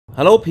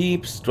Hello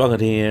peeps,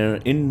 Drugget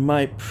here. In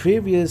my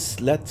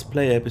previous Let's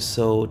Play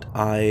episode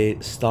I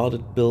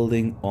started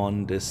building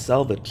on this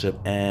Salvage ship,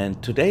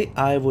 and today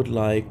I would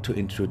like to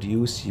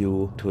introduce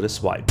you to the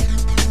Swipe.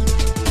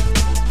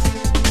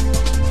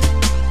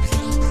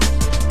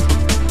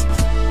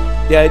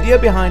 The idea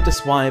behind the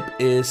Swipe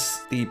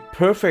is the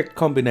perfect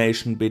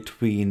combination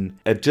between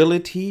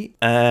agility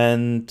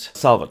and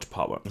salvage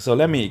power. So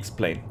let me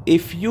explain.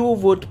 If you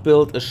would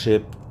build a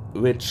ship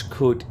which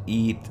could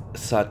eat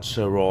such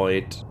a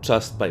droid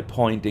just by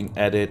pointing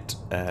at it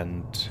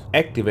and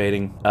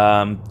activating,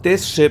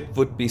 this ship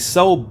would be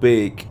so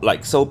big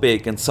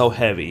and so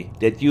heavy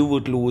that you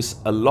would lose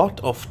a lot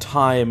of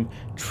time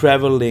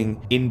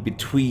traveling in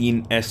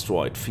between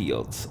asteroid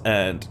fields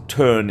and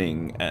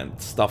turning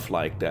and stuff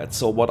like that.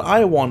 So what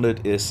I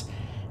wanted is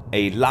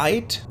a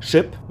light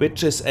ship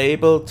which is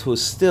able to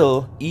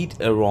still eat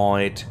a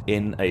droid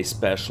in a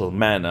special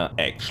manner,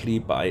 actually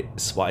by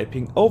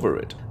swiping over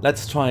it.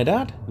 Let's try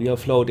that. We are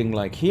floating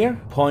like here,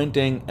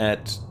 pointing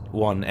at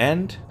one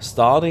end,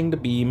 starting the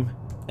beam,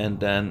 and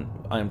then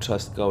I'm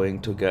just going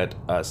to get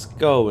us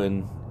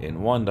going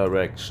in one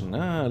direction,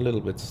 a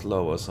little bit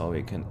slower so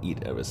we can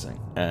eat everything.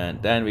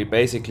 And then we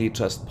basically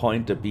just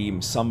point the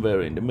beam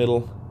somewhere in the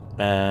middle,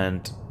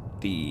 and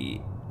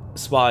the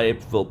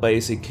Swipe will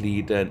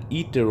basically then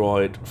eat the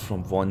droid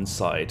from one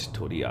side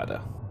to the other.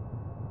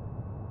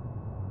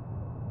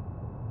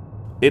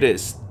 It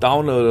is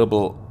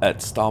downloadable at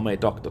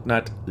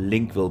starmade.net,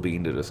 link will be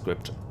in the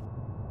description.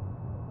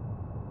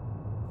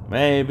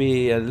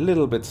 Maybe a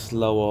little bit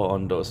slower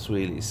on those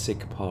really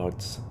sick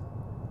parts.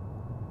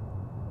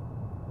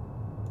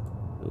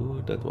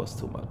 Ooh, that was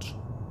too much.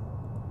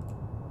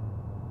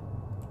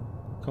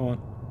 Come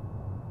on,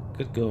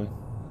 get going.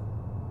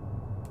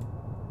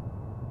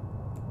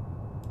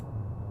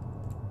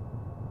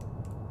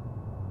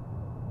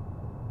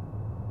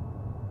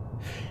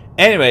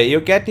 Anyway, you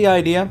get the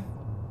idea.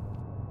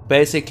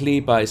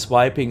 Basically, by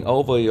swiping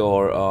over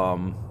your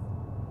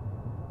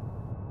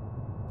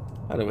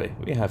by the way,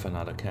 we have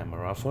another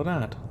camera for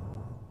that.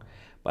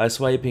 By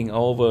swiping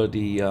over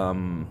the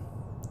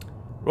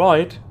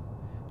droid,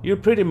 you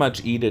pretty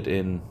much eat it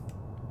in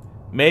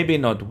maybe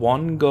not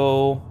one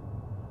go,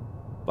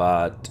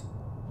 but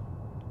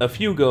a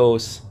few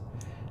goes,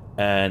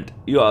 and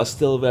you are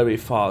still very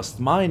fast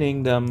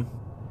mining them,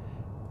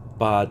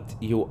 but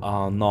you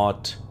are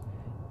not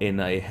in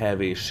a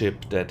heavy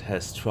ship that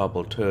has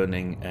trouble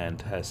turning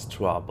and has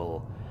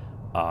trouble,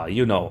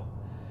 you know,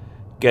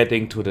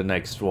 getting to the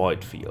next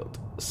droid field.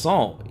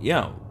 So,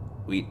 yeah,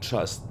 we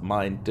just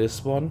mined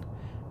this one.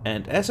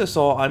 And as you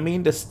saw, I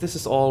mean, this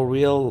is all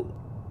real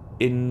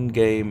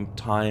in-game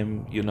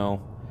time, you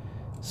know.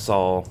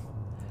 So,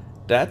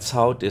 that's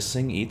how this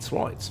thing eats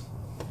droids.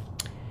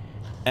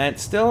 And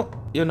still,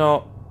 you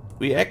know,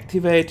 we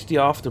activate the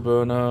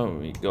afterburner,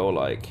 we go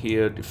like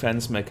here,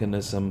 defense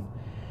mechanism.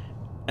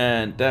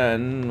 And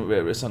then,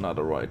 where is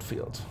another right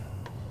field?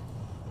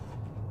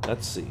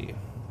 Let's see.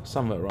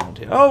 Somewhere around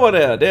here. Over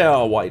there. There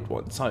are white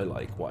ones. I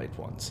like white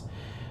ones.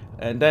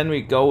 And then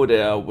we go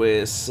there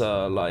with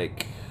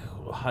like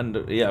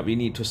 100. Yeah, we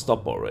need to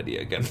stop already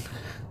again.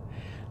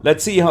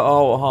 Let's see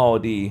how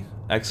the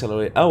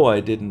accelerate. Oh,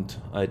 I didn't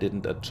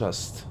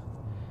adjust.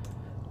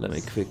 Let me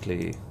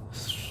quickly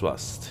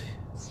thrust.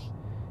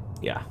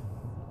 Yeah,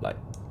 like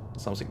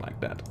something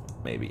like that,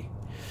 maybe.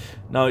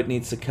 Now it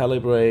needs to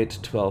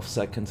calibrate, 12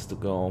 seconds to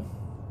go.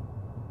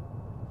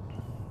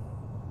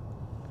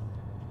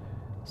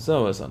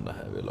 So it's under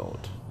heavy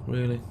load.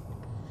 Really?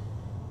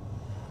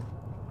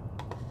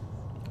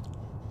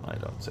 I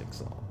don't think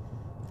so.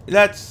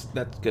 Let's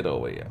get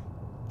over here.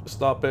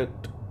 Stop it.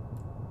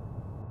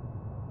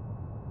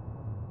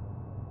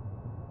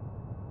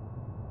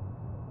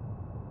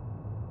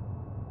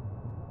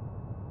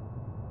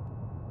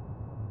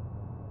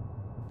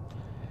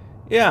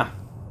 Yeah.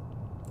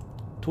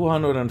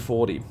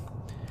 240.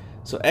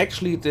 So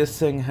actually this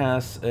thing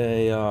has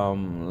a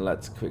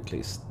let's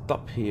quickly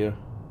stop here.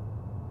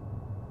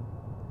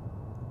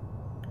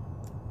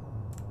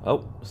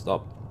 Oh,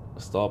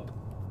 stop.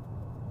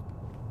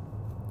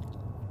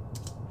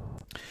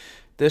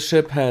 This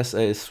ship has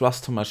a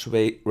thrust to mass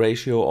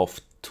ratio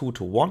of 2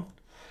 to 1.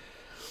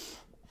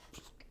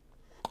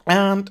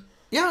 And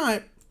yeah,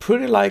 I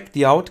pretty like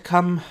the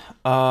outcome.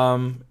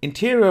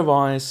 Interior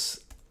wise,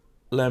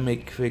 let me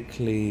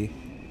quickly,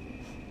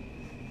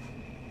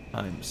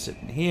 I'm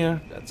sitting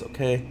here, that's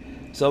okay.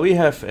 So we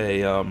have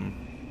a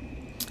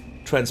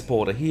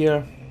transporter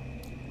here,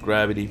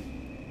 gravity,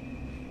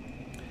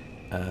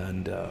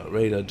 and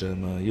radar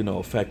jammer, you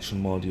know,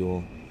 faction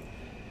module.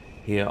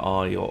 Here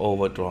are your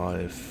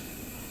overdrive,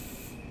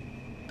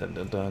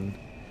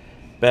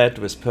 bed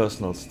with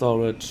personal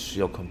storage,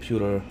 your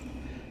computer.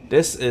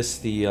 This is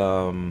the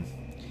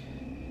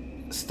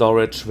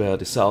storage where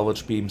the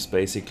salvage beams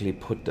basically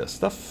put their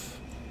stuff.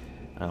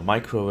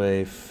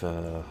 Microwave,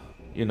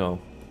 you know,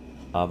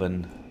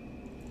 oven,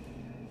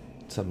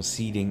 some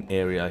seating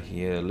area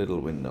here,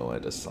 little window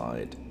at the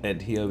side,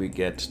 and here we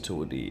get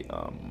to the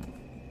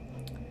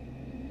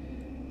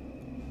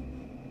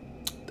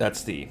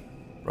that's the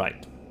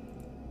right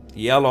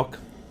airlock.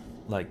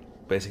 Like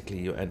basically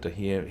you enter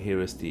here.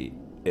 Here is the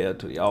air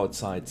to the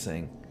outside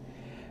thing.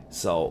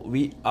 So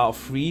we are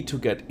free to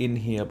get in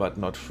here, but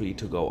not free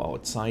to go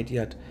outside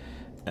yet.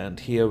 And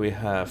here we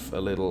have a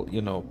little,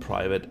 you know,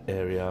 private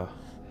area,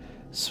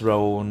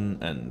 throne,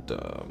 and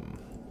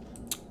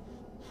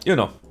you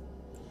know,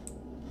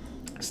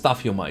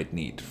 stuff you might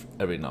need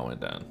every now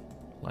and then,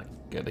 like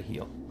get a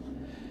heal.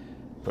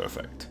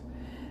 Perfect.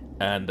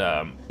 And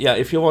yeah,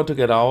 if you want to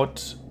get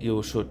out,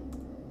 you should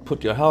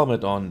put your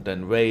helmet on,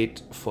 then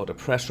wait for the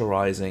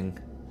pressurizing,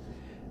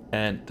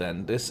 and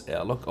then this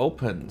airlock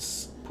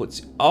opens,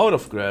 puts you out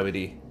of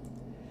gravity,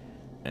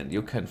 and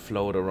you can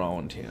float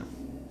around here.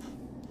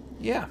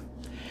 Yeah,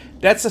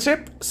 that's the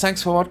ship.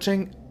 Thanks for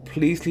watching.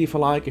 Please leave a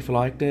like if you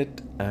liked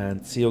it,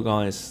 and see you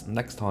guys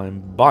next time.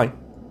 Bye.